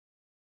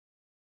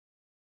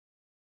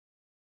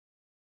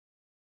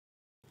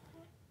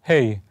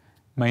Hey,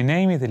 my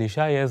name is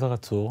Elishai Ezra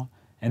Tsur,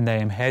 and I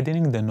am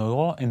heading the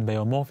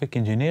Neuro-Biomorphic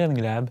Engineering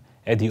Lab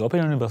at the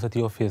Open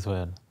University of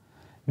Israel.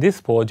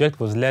 This project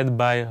was led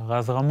by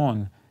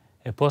Ramon,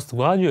 a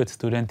postgraduate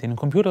student in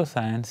computer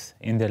science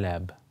in the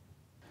lab.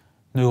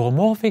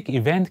 Neuromorphic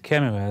event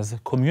cameras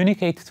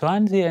communicate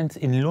transients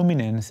in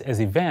luminance as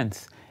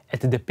events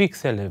at the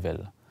pixel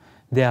level.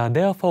 They are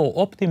therefore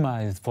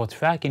optimized for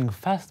tracking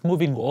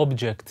fast-moving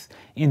objects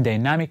in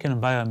dynamic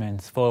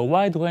environments for a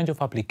wide range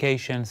of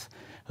applications,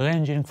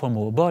 ranging from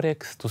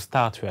robotics to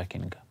star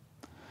tracking.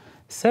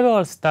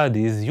 Several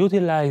studies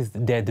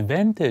utilized the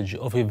advantage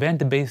of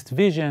event-based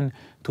vision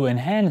to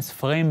enhance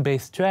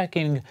frame-based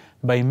tracking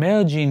by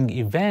merging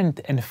event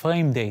and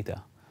frame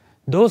data.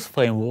 Those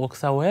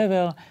frameworks,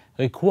 however,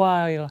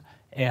 require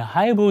a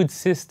hybrid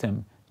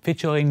system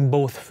featuring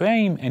both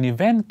frame and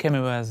event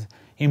cameras,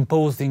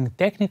 imposing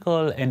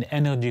technical and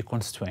energy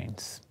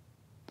constraints.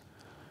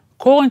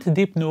 Current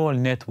deep neural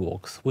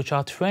networks, which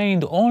are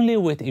trained only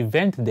with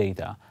event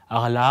data,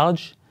 are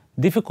large,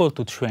 difficult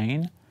to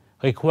train,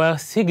 require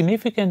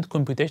significant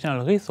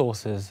computational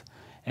resources,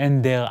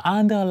 and their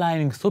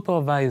underlying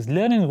supervised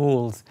learning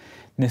rules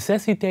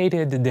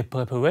necessitated the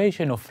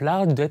preparation of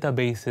large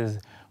databases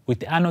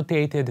with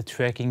annotated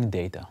tracking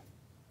data.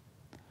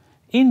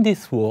 In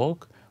this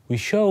work, we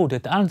show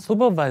that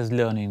unsupervised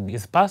learning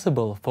is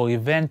possible for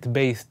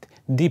event-based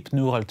deep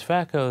neural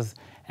trackers,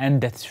 and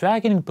that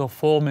tracking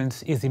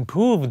performance is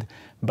improved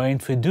by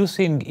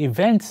introducing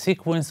event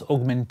sequence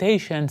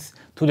augmentations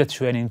to the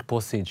training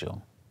procedure.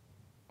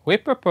 We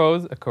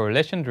propose a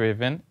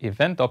correlation-driven,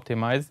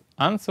 event-optimized,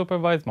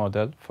 unsupervised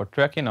model for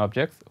tracking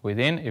objects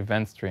within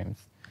event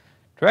streams.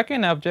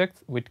 Tracking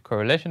objects with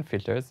correlation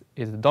filters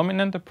is the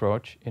dominant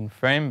approach in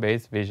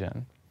frame-based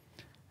vision.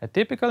 A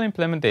typical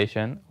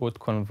implementation would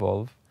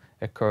involve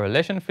a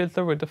correlation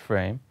filter with the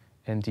frame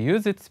and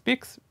use its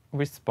peak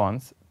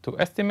response to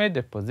estimate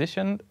the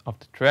position of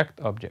the tracked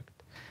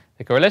object.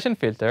 The correlation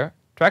filter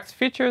tracks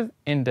features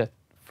in the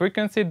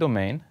frequency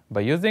domain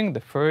by using the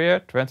Fourier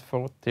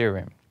transform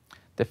theorem.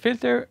 The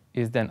filter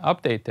is then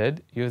updated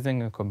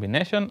using a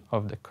combination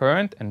of the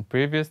current and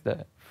previous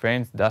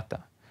frame's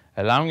data,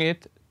 allowing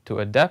it to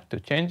adapt to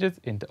changes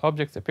in the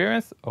object's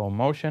appearance or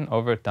motion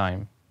over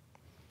time.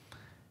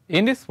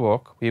 In this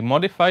work, we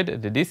modified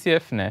the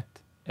DCF-net,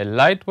 a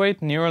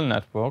lightweight neural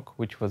network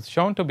which was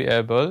shown to be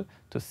able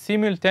to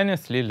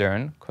simultaneously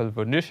learn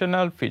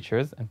convolutional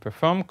features and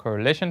perform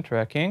correlation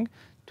tracking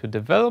to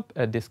develop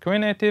a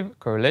discriminative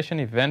correlation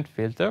event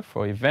filter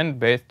for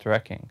event-based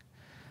tracking.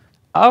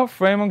 Our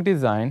framework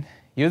design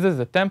uses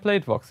a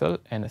template voxel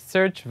and a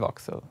search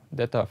voxel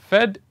that are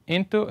fed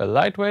into a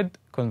lightweight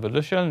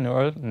convolutional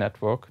neural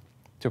network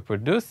to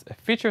produce a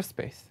feature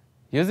space.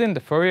 Using the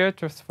Fourier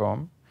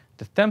transform,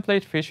 the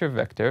template feature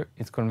vector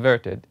is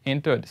converted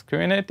into a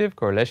discriminative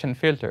correlation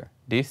filter,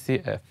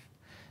 DCF.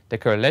 The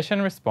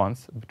correlation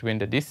response between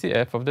the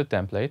DCF of the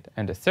template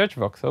and the search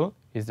voxel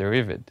is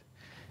derived.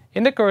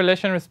 In the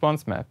correlation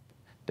response map,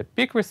 the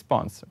peak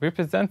response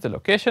represents the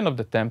location of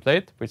the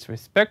template with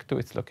respect to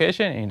its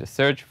location in the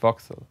search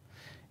voxel.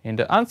 In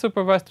the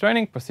unsupervised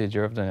training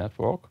procedure of the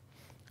network,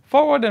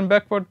 forward and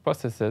backward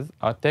processes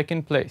are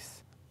taking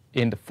place.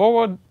 In the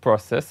forward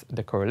process,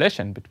 the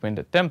correlation between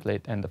the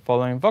template and the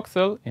following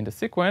voxel in the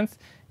sequence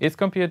is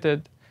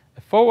computed.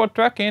 A forward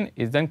tracking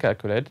is then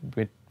calculated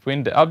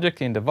between the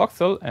object in the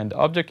voxel and the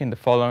object in the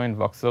following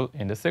voxel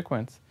in the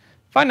sequence.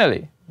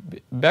 Finally,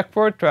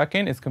 backward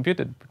tracking is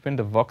computed between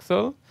the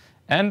voxel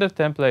and the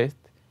template.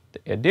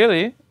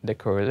 Ideally, the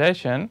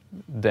correlation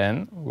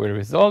then will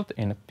result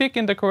in a peak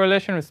in the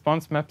correlation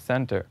response map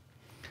center.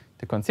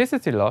 The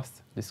consistency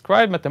loss,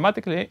 described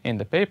mathematically in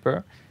the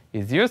paper,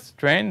 is used to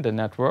train the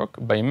network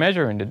by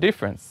measuring the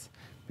difference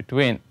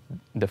between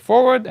the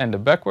forward and the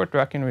backward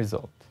tracking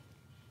result.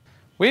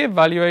 We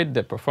evaluate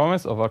the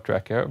performance of our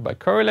tracker by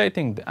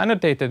correlating the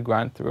annotated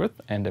ground truth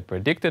and the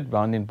predicted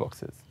bounding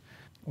boxes.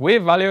 We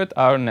evaluate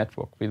our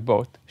network with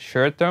both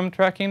short-term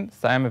tracking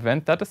SIAM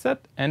event dataset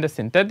and the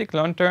synthetic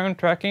long-term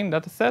tracking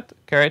dataset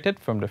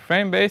created from the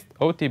frame-based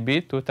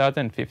OTB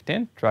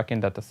 2015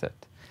 tracking dataset.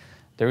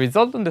 The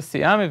result on the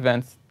SIAM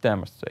events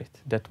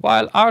demonstrate that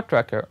while our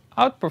tracker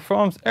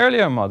outperforms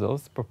earlier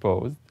models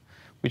proposed,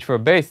 which were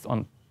based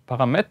on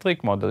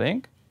parametric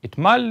modeling, it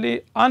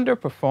mildly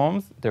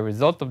underperforms the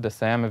result of the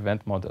SIAM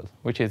event model,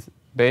 which is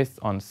based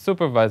on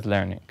supervised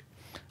learning.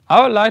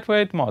 Our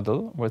lightweight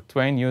model was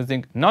trained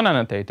using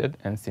non-annotated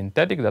and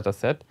synthetic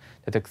dataset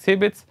that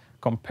exhibits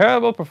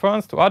comparable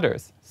performance to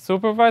others,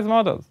 supervised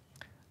models.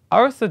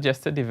 Our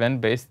suggested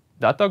event-based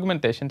data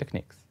augmentation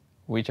techniques,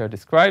 which are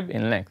described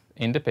in length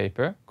in the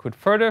paper, could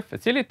further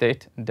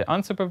facilitate the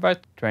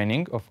unsupervised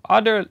training of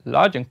other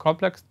large and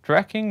complex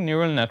tracking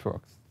neural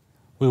networks.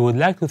 We would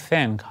like to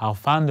thank our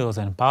funders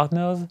and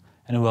partners,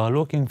 and we are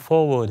looking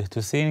forward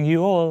to seeing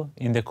you all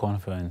in the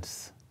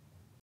conference.